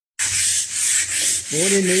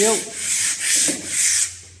Morning, Neil.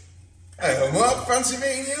 Hello, Mark. Fancy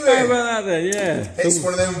meeting you How then? about that then? Yeah. It's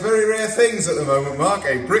one of them very rare things at the moment, Mark.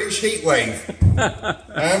 A British heat wave.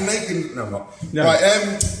 Naked. No, I'm not. No.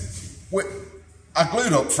 Right. I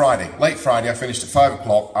glued up Friday. Late Friday. I finished at 5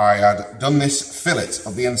 o'clock. I had done this fillet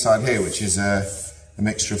of the inside here, which is a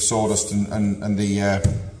mixture of sawdust and the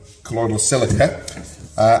colloidal silica,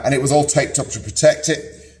 and it was all taped up to protect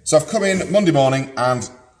it. So I've come in Monday morning and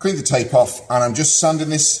cleaned the tape off, and I'm just sanding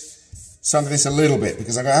this a little bit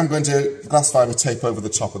because I'm going to glass fibre tape over the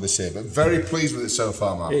top of this here. But very pleased with it so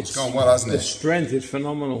far, Mark. It's gone well, hasn't it? The strength is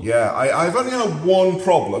phenomenal. Yeah, I've only had one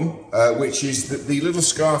problem, which is that the little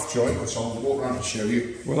scarf joint, which I'll walk around to show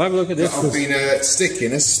you. Well, have a look at this. I've been sticking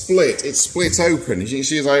has split. It's split open. As you can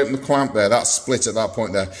see, as I open the clamp there, that's split at that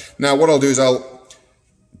point there. Now, what I'll do is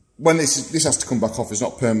when this has to come back off, it's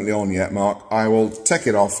not permanently on yet, Mark, I will take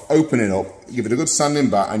it off, open it up, give it a good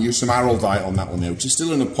sanding back, and use some araldite on that one there, which is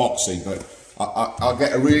still an epoxy, but I'll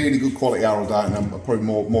get a really good quality araldite, and I'm probably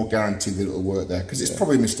more guaranteed that it'll work there, because it's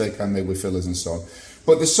probably a mistake I made with fillers and so on.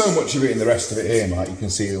 But there's so much of it in the rest of it here, Mark. You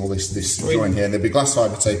can see all this joint here, and there'll be glass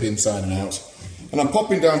fibre tape inside and out. And I'm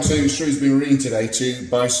popping down to Shrewsbury Marine today to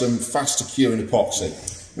buy some faster curing epoxy.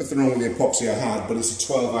 Nothing wrong with the epoxy I had, but it's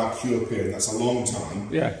a 12-hour cure period. That's a long time.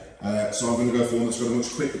 Yeah. So I'm going to go for one that's got a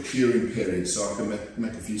much quicker curing period, so I can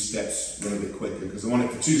make a few steps run a bit quicker, because I want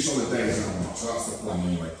it for 2 solid days now, so that's the plan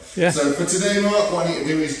anyway. Yeah. So for today, Mark, what I need to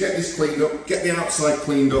do is get this cleaned up, get the outside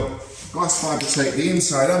cleaned up, glass fibre tape the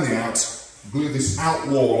inside and the out, glue this out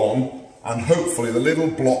wall on, and hopefully the little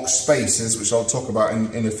block spaces, which I'll talk about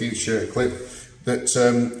in a future clip, that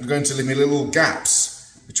are going to leave me little gaps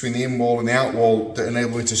between the in wall and the out wall that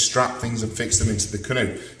enable me to strap things and fix them into the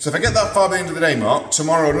canoe. So if I get that far by the end of the day, Mark,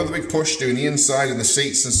 tomorrow another big push doing the inside and the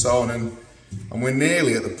seats and so on, and we're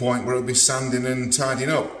nearly at the point where it'll be sanding and tidying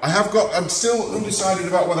up. I'm still undecided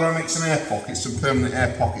about whether I make some air pockets, some permanent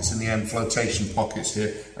air pockets in the end, flotation pockets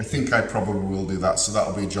here. I think I probably will do that, so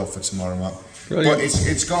that'll be a job for tomorrow, Mark. Brilliant. But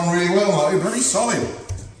it's gone really well, Mark. It's really solid.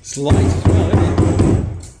 It's light as well, isn't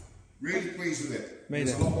it? Really pleased with it.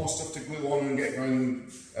 There's a lot more stuff to glue on and get going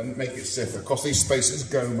and make it stiffer. Of course, these spaces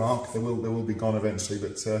go, Mark. They will be gone eventually,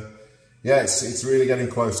 but yeah, it's really getting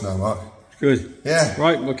close now, Mark. Good. Yeah.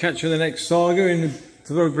 Right, we'll catch you in the next saga in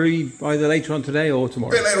probably either later on today or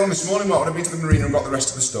tomorrow. A bit later on this morning, Mark, when I've been to the marina and got the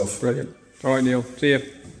rest of the stuff. Brilliant. All right, Neil. See you.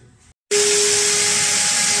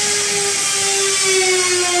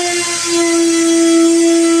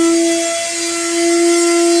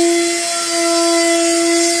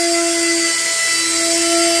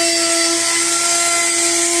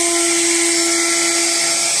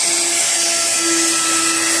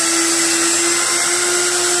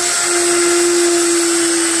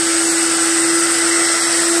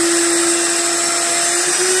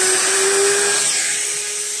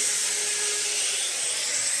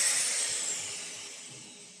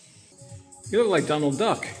 You look like Donald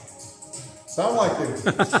Duck. Sound like him.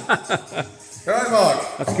 All right,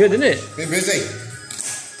 Mark. That's good, isn't it? Been busy.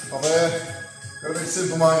 I've got a bit of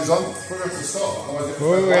Simple Minds on. We're going to stop.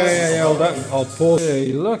 Oh, yeah, hold up. I'll pause.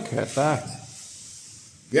 Hey, look at that.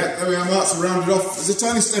 Yeah, there we are, Mark. So rounded off. There's a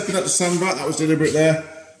tiny step in that to sand back. That was deliberate there.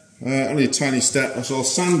 Only a tiny step. So I'll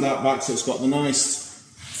sand that back so it's got the nice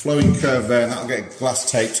flowing curve there, and that'll get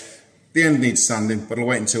glass taped. The end needs sanding, but I'll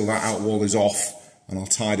wait until that out wall is off, and I'll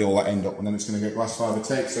tidy all that end up, and then it's going to get glass fibre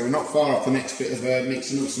tape. So we're not far off the next bit of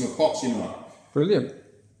mixing up some epoxy, Mark. Brilliant.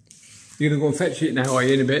 You're going to go and fetch it now, are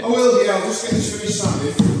you, in a bit? I will, yeah. I'll just get this finished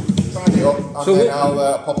sanding, tidy up, and so then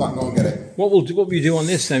I'll pop out and go and get it. What will you do on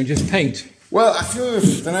this then? Just paint? Well, I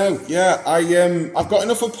don't know. Yeah, I've got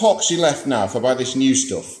enough epoxy left now if I buy this new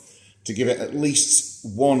stuff to give it at least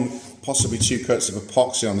 1, possibly 2 coats of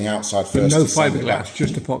epoxy on the outside first. But no fiberglass,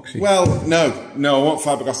 just epoxy? Well, no, I won't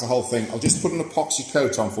fiberglass the whole thing. I'll just put an epoxy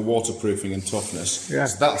coat on for waterproofing and toughness. Yeah.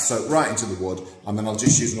 So that'll soak right into the wood, and then I'll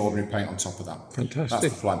just use an ordinary paint on top of that. Fantastic.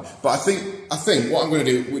 That's the plan. But I think what I'm going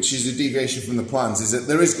to do, which is a deviation from the plans, is that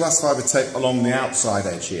there is glass fibre tape along the outside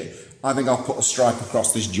edge here. I think I'll put a stripe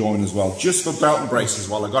across this join as well, just for belt and braces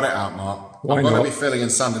while I got it out, Mark. I'm going to be filling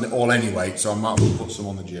and sanding it all anyway, so I might as well put some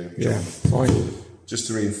on the join. Yeah, fine. Just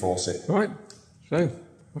to reinforce it. Right, so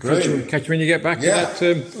I'll catch you when you get back to that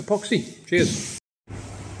epoxy. Cheers.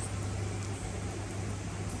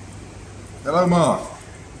 Hello, Mark.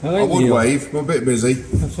 Hello, I would wave, I'm a bit busy.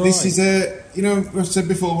 That's all this is you know, I've said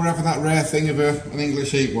before, we're having that rare thing of an English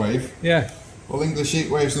heat wave. Yeah. Well, English heat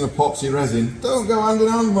waves and epoxy resin don't go hand in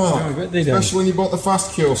hand, Mark. No, I bet they don't. Especially when you bought the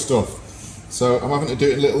fast cure stuff. So I'm having to do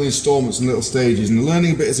it in little instalments and little stages, and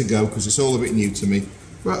learning a bit as I go because it's all a bit new to me.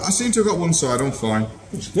 But I seem to have got one side on fine.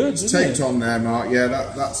 It's good. It's taped on there, Mark. Yeah,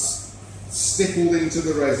 that's stippled into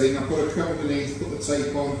the resin. I put a coat underneath, put the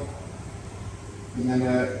tape on, and then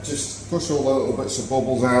just push all the little bits of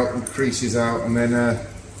bubbles out and creases out, and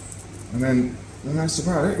then that's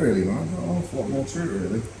about it really, man. Not an awful lot more to it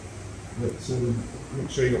really. But make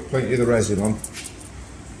sure you've got plenty of the resin on.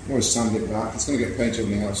 Always sand it back. It's going to get painted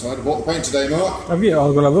on the outside. I bought the paint today, Mark. Have you?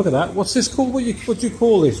 I'm going to have a look at that. What's this called? What do you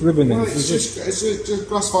call this ribbon? Well, it's just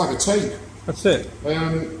glass fibre tape. That's it.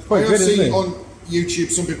 It's quite good, isn't it? On YouTube,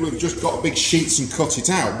 some people have just got big sheets and cut it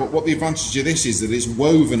out. But what the advantage of this is that it's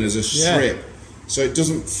woven as a strip, so it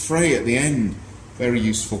doesn't fray at the end. Very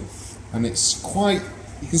useful, and it's quite.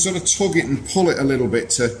 You can sort of tug it and pull it a little bit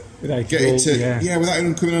to get it to without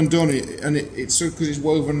even coming undone. It's so because it's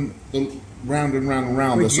woven round and round and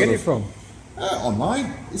round. Where'd you get it from?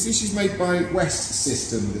 Online. This is made by West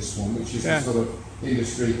System. This one, which is the sort of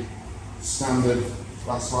industry standard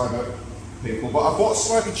glass fibre people. But I bought a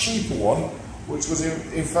slightly cheaper one, which was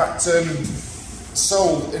in fact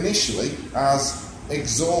sold initially as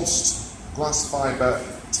exhaust glass fibre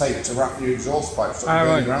tape to wrap your exhaust pipes.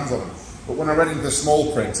 Right. But when I read into the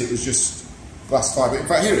small print, it was just glass fibre. In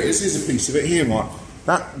fact, here it is. Here's a piece of it here, Mark.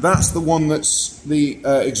 That's the one that's the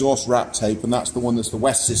exhaust wrap tape, and that's the one that's the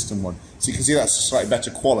West System one. So you can see that's a slightly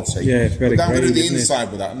better quality. Yeah, it's better. But I'm going to do the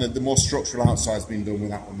inside with that, and the more structural outside's been done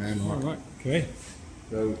with that one there. All right, okay.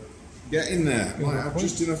 So get in there. I have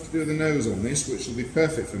just enough to do the nose on this, which will be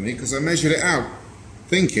perfect for me because I measured it out,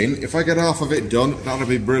 thinking if I get half of it done, that'll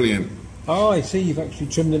be brilliant. Oh, I see. You've actually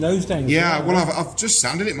trimmed the nose down. Yeah, well, I've just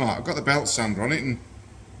sanded it, Mark. I've got the belt sander on it and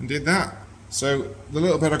did that. So the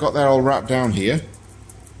little bit I got there, I'll wrap down here.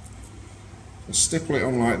 I'll stipple it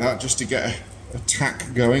on like that just to get a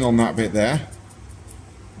tack going on that bit there,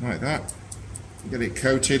 like that. Get it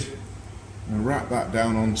coated and wrap that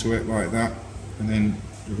down onto it like that, and then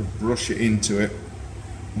sort of brush it into it,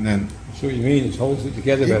 and then. That's what you mean. It holds it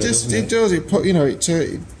together better. It does. It put it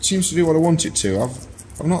seems to do what I want it to.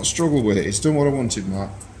 I've not struggled with it. It's done what I wanted,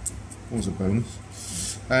 Mark. Always a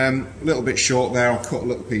bonus. A little bit short there. I'll cut a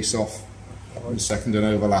little piece off in a second and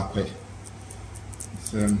overlap it.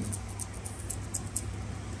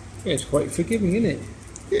 It's quite forgiving, isn't it?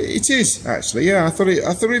 It is actually. Yeah, I thought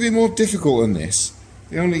it'd be more difficult than this.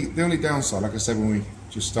 The only downside, like I said when we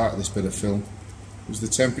just started this bit of film, was the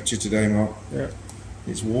temperature today, Mark. Yeah.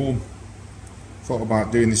 It's warm. Thought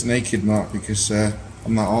about doing this naked, Mark, because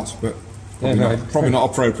I'm that hot, but. Probably not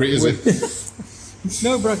appropriate, is it?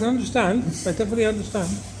 No, but I can understand. I definitely understand.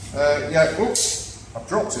 Yeah, oops, I've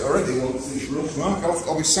dropped it already once. Mark,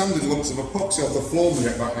 I'll be sanding lumps of epoxy off the floor when we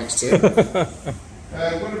get back next to it. Where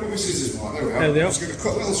have I got my scissors, Mark? There we are. I'm just going to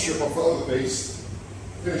cut a little strip off the other piece,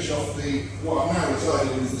 finish off what I'm now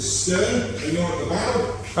deciding is the stern, and you're at the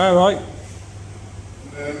bow. All right.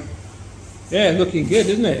 Yeah, looking good,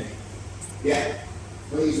 isn't it? Yeah.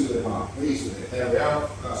 Pleased with it, Mark. Pleased with it. There we are.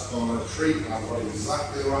 That's gone a treat. I've got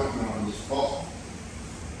exactly the right amount on this pot.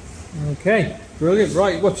 Okay, brilliant.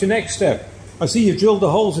 Right, what's your next step? I see you've drilled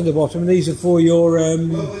the holes in the bottom, and these are for your. Well,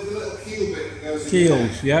 there's a little keel bit that goes in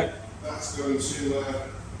keels, there. yeah. That's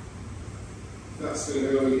going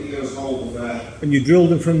to go in those holes there. And you drilled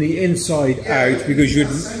them from the inside out because you'd.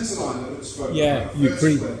 Centre line that was spoken about. You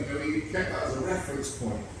kept that as a reference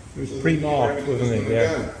point. It was pre-marked, wasn't it?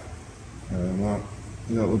 Yeah. Well,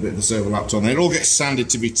 a little bit of this overlapped on there. It all gets sanded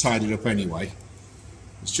to be tidied up anyway.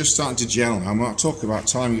 It's just starting to gel now. I'm not talking about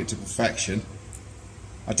timing it to perfection.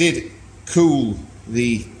 I did cool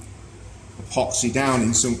the epoxy down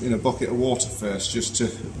in a bucket of water first, just to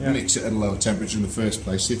mix it at a lower temperature in the first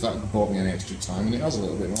place. See if that bought me any extra time, and it has a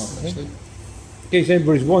little bit more actually. In case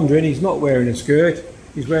anybody's wondering, he's not wearing a skirt.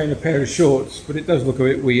 He's wearing a pair of shorts, but it does look a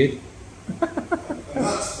bit weird. And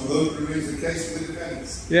that's although it remains the case for the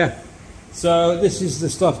defence. Yeah. So this is the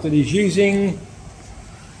stuff that he's using.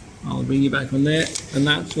 I'll bring you back on there, and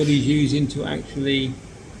that's what he's using to actually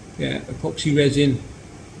epoxy resin.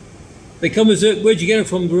 They come as where'd you get them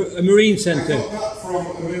from? A marine centre? I got that from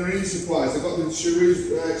a marine supplies. I got the Sugar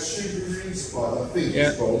Marine Supplies, I think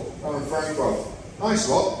it's called. And Frankwell. Nice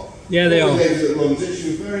lot. Yeah, they are. That runs it. She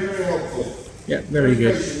was very, very helpful. Yeah, very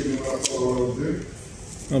good. That's all I will do.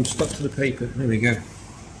 I'm stuck to the paper. There we go.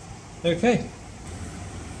 Okay.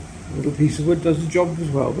 A little piece of wood does the job as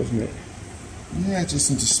well, doesn't it? Yeah, just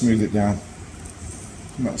need to smooth it down.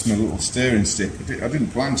 That's my little steering stick. I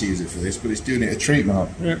didn't plan to use it for this, but it's doing it a treat, Mark.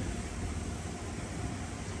 Yeah.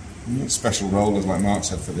 Not special rollers like Mark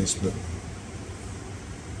said for this, but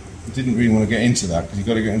I didn't really want to get into that because you've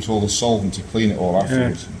got to get into all the solvent to clean it all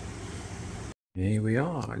afterwards. Here we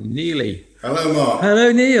are, Neely. Hello, Mark.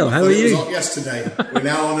 Hello, Neil. How are you? It was hot yesterday. We're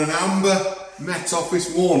now on an amber Met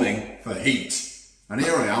Office warning for heat. And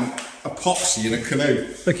here I am, epoxy in a canoe.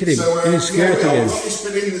 Look at him, So, in his skirt again. I've got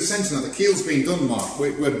this bit in the centre now. The keel's been done, Mark.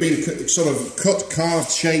 We've been sort of cut,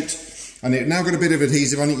 carved, shaped, and it now got a bit of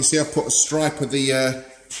adhesive on it. You can see I've put a stripe of the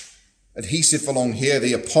adhesive along here,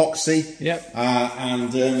 the epoxy. Yep.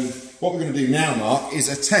 And what we're going to do now, Mark, is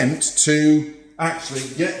attempt to actually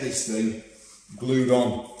get this thing glued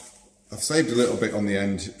on. I've saved a little bit on the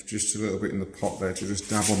end, just a little bit in the pot there to just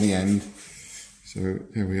dab on the end. So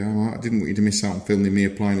there we are, Mark. I didn't want you to miss out on filming me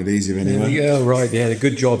applying adhesive anyway. Yeah, right, yeah,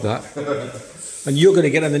 good job that. And you're going to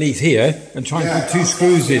get underneath here and try and put two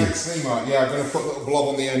screws in. Thing, Mark. Yeah, I'm going to put a little blob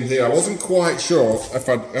on the end here. I wasn't quite sure if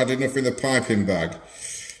I'd had enough in the piping bag.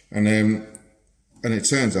 And it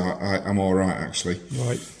turns out I'm all right, actually.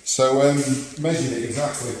 Right. So measured it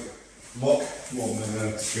exactly. Look,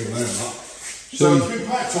 so it's been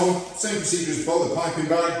piped on. Same procedure as before. The piping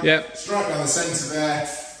bag. Yep. Straight down the centre there.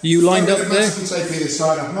 You lined up there. Masking tape either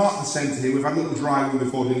side. I've marked the centre here. We've had a little dry one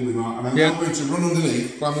before, didn't we, Mark? And I'm now going to run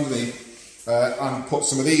underneath, climb underneath, and put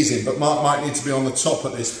some of these in. But Mark might need to be on the top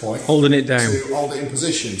at this point, holding it down to hold it in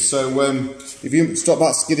position. So if you stop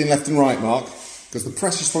that skidding left and right, Mark. Because the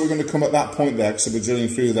pressure's probably going to come at that point there, because we're drilling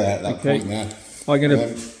through there at that point there. I'm going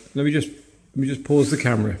to let me just pause the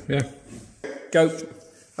camera. Yeah, go.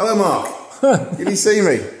 Hello, Mark. Can you see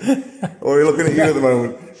me? Or are we looking at you at the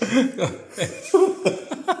moment?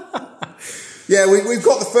 Yeah, we've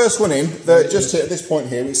got the first one in. Just at this point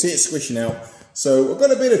here, we see it squishing out. So we've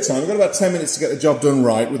got a bit of time. We've got about 10 minutes to get the job done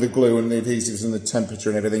right with the glue and the adhesives and the temperature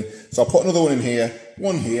and everything. So I'll put another one in here,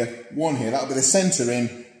 one here, one here. That'll be the centre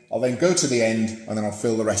in. I'll then go to the end and then I'll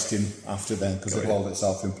fill the rest in after then, because it'll hold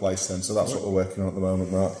itself in place then. So that's what we're working on at the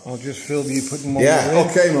moment, Mark. I'll just film you putting one in.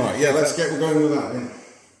 Okay, Mark. Yeah, let's get going with that then.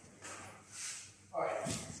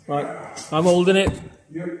 Right, I'm holding it.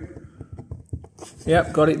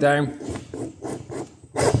 Yep, got it down.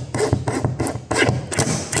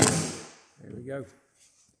 There we go.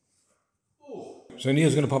 So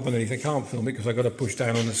Neil's going to pop underneath. I can't film it because I've got to push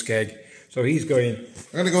down on the skeg. So he's going. I'm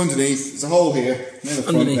going to go underneath. There's a hole here near the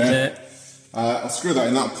front there. I'll screw that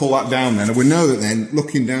in. That'll pull that down then, and we know that then,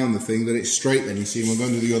 looking down the thing, that it's straight. Then you see, we're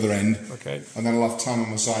going to the other end. Okay. And then I'll have time on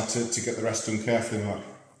my side to get the rest done carefully, Mark.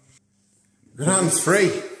 Good hands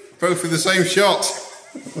free, both with the same shot.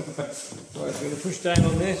 Right, so I'm going to push down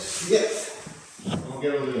on this. Yeah. I'll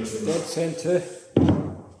get underneath it. Dead centre.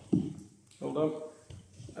 Hold on.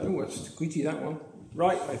 Oh, it's squeaky, that one.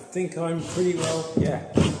 Right, I think I'm pretty well. Yeah.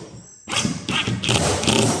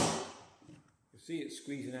 See it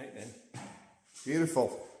squeezing out then.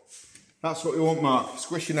 Beautiful. That's what we want, Mark.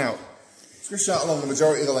 Squishing out. Squish out along the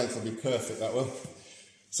majority of the length will be perfect, that will.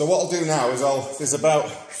 So what I'll do now is there's about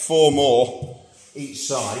 4 more each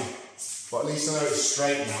side, but at least I know it's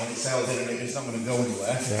straight now and it's held in and it's not going to go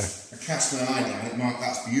anywhere. Yeah. I cast my eye down it, Mark,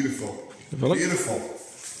 that's beautiful. Beautiful.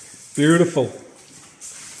 Beautiful.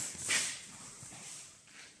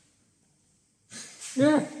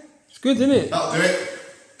 Yeah, it's good, isn't it? That'll do it.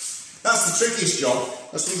 That's the trickiest job.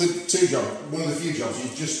 That's one of the few jobs you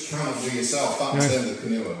just cannot do yourself. That turn the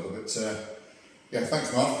canoe over. But yeah,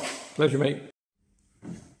 thanks, Mark. Pleasure, mate.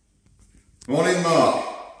 Morning, Mark.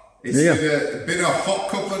 It's been a hot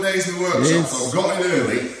couple of days in the workshop, so I've got in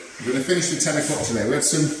early. We're going to finish at 10 o'clock today. We had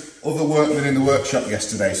some other workmen in the workshop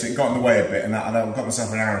yesterday, so it got in the way a bit, and I've got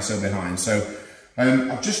myself an hour or so behind. So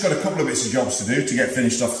I've just got a couple of bits of jobs to do to get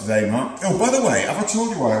finished off today, Mark. Oh, by the way, have I told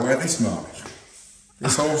you why I wear this, Mark?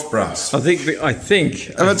 This horse brass. I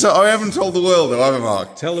haven't told the world, though, have I,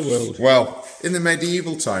 Mark? Tell the world. Well, in the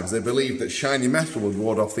medieval times, they believed that shiny metal would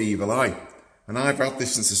ward off the evil eye. And I've had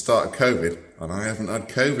this since the start of COVID, and I haven't had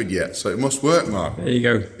COVID yet, so it must work, Mark. There you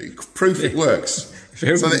go. Proof it works. So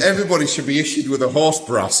that everybody should be issued with a horse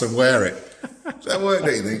brass and wear it. Does that work, do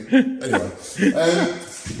you think? Anyway.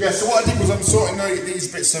 Yeah, so what I did was I'm sorting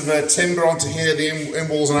these bits of timber onto here, the in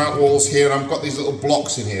walls and out walls here, and I've got these little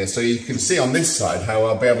blocks in here, so you can see on this side how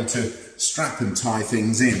I'll be able to strap and tie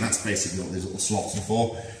things in. That's basically what these little slots are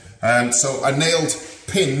for. So I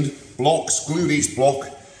pinned blocks, glued each block,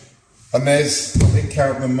 and there's, I think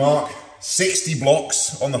count them, Mark, 60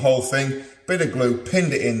 blocks on the whole thing, bit of glue,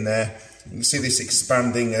 pinned it in there. You can see this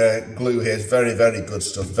expanding glue here is very, very good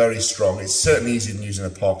stuff, very strong. It's certainly easier than using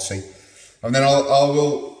epoxy. And then I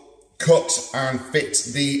will cut and fit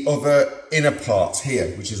the other inner part here,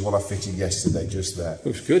 which is what I fitted yesterday, just there.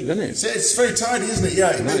 Looks good, doesn't it? It's very tidy, isn't it? Yeah,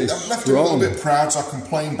 I've left it a little bit proud so I can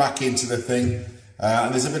plane back into the thing.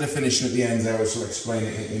 And there's a bit of finishing at the end there, which I'll explain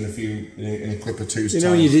it in a clip or two's time. You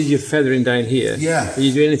know when you did your feathering down here? Yeah. Are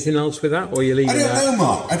you doing anything else with that, or are you leaving that? I don't know,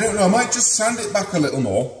 Mark. I don't know. I might just sand it back a little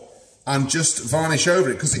more and just varnish over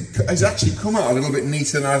it, because it's actually come out a little bit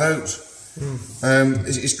neater than I'd hoped.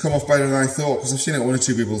 It's come off better than I thought, because I've seen it at one or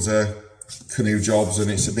two people's canoe jobs and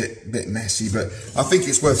it's a bit messy, but I think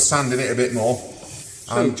it's worth sanding it a bit more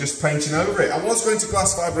and just painting over it. I was going to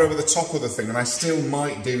glass fibre over the top of the thing, and I still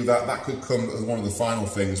might do that. That could come as one of the final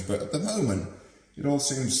things, but at the moment it all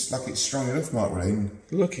seems like it's strong enough, Mark Ray.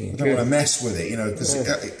 Looking I don't want to mess with it, you know, because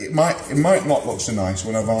it might not look so nice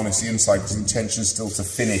when I varnish the inside, because the intention is still to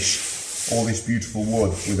finish all this beautiful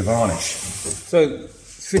wood with a varnish. So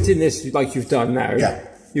fitting this like you've done now,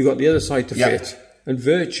 you've got the other side to fit, and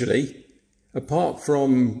virtually, apart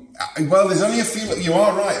from... well, there's only a few... You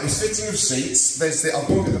are right, there's fitting of seats. There's the...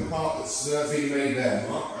 I'll look at the part that's being made there,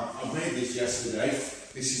 Mark. I made this yesterday.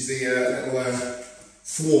 This is the little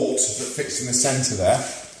thwart that fits in the centre there.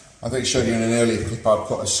 I think I showed you in an earlier clip, I'd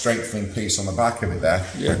put a strengthening piece on the back of it there.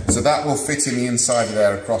 So that will fit in the inside of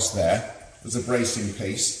there, across there. There's a bracing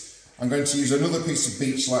piece. I'm going to use another piece of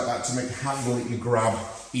beech like that to make a handle that you grab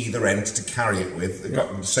either end to carry it with. They've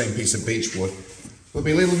got the same piece of beech wood. There'll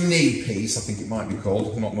be a little knee piece, I think it might be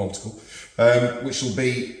called, not nautical, which will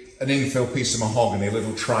be an infill piece of mahogany, a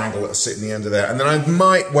little triangle that'll sit in the end of there. And then I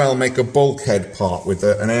might well make a bulkhead part with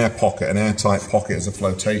an air pocket, an airtight pocket as a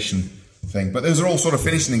flotation thing. But those are all sort of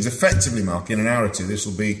finishing things. Effectively, Mark, in an hour or two, this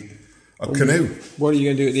will be a canoe. What are you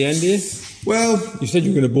going to do at the end here? Well... You said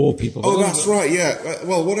you were going to bore people. Oh, that's right, yeah.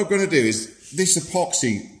 Well, what I'm going to do is... This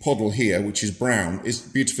epoxy puddle here, which is brown, is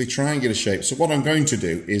beautifully triangular shaped. So what I'm going to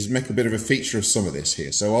do is make a bit of a feature of some of this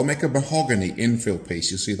here. So I'll make a mahogany infill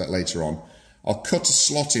piece. You'll see that later on. I'll cut a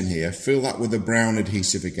slot in here, fill that with a brown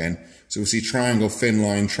adhesive again. So we'll see triangle, thin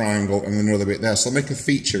line, triangle, and another bit there. So I'll make a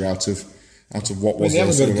feature out of what was there.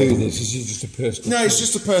 Well, you haven't got to do this. This is just a personal No, it's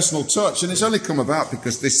just a personal touch, and it's only come about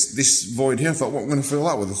because this void here, I thought, what am I going to fill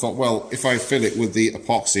that with? I thought, well, if I fill it with the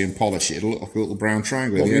epoxy and polish it, it'll look like a little brown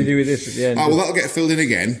triangle. What will you do with this at the end? Oh, well, that'll get filled in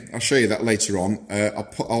again. I'll show you that later on.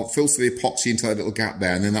 I'll filter the epoxy into that little gap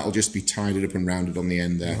there, and then that'll just be tidied up and rounded on the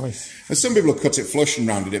end there. Nice. And some people have cut it flush and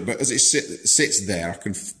rounded it, but as it sits there, I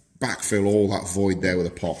can backfill all that void there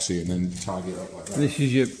with epoxy and then tidy it up like that. This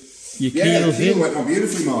is your keel. The keel went on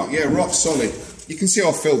beautifully, Mark. Yeah, rock solid. You can see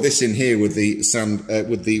I've filled this in here with the sand,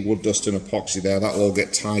 with the wood dust and epoxy there. That'll all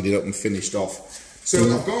get tidied up and finished off. So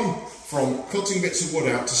I've gone from cutting bits of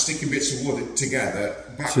wood out to sticking bits of wood together,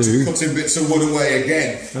 back to cutting bits of wood away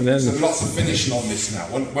again. And then so lots of finishing on this now.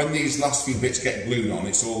 When these last few bits get glued on,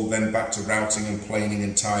 it's all then back to routing and planing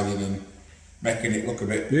and tidying and making it look a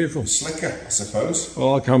bit slicker, I suppose.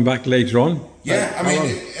 Well, I'll come back later on. Yeah, I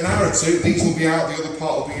mean, an hour or two, these will be out, the other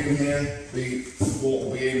part will be in here, the thwart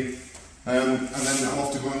will be in. And then I'm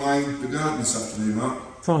off to go and line the garden this afternoon,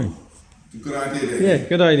 Mark. Fine. Good idea, Dave. Yeah,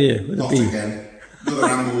 good idea. Not again. Another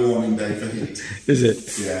amber warning day for heat. Is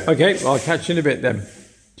it? Yeah. Okay, well, I'll catch you in a bit then.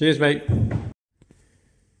 Cheers, mate.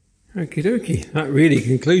 Okie dokie. That really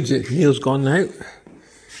concludes it. Neil's gone now.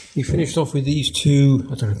 He finished off with these two,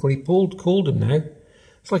 I don't know what he called them now.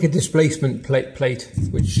 It's like a displacement plate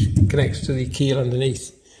which connects to the keel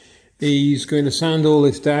underneath. He's going to sand all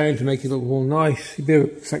this down to make it look more nice. He's a bit of a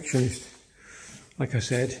perfectionist, like I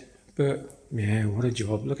said. But, yeah, what a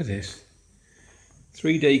job. Look at this.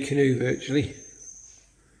 3-day canoe, virtually.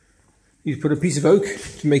 He's put a piece of oak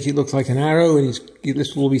to make it look like an arrow, and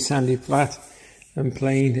this will all be sanded flat and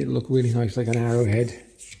plain. It'll look really nice, like an arrowhead.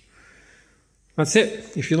 That's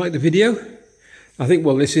it. If you like the video, I think,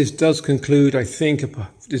 well, does conclude, I think,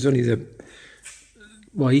 there's only the...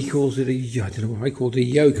 Well, he calls it I don't know what I call it, a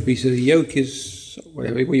yoke piece. So the yoke is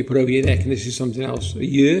whatever you put over your neck, and this is something else. A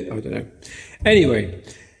year? I don't know. Anyway,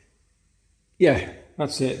 yeah,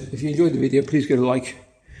 that's it. If you enjoyed the video, please give it a like.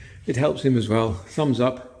 It helps him as well. Thumbs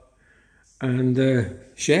up and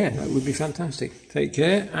share. That would be fantastic. Take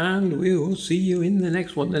care, and we will see you in the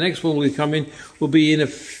next one. The next one will be in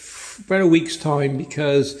about a week's time,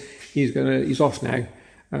 because he's off now.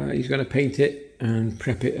 He's going to paint it and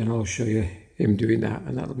prep it, and I'll show you him doing that,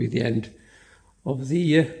 and that'll be the end of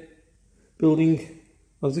the building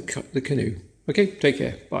of the canoe. Okay, take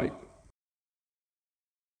care. Bye.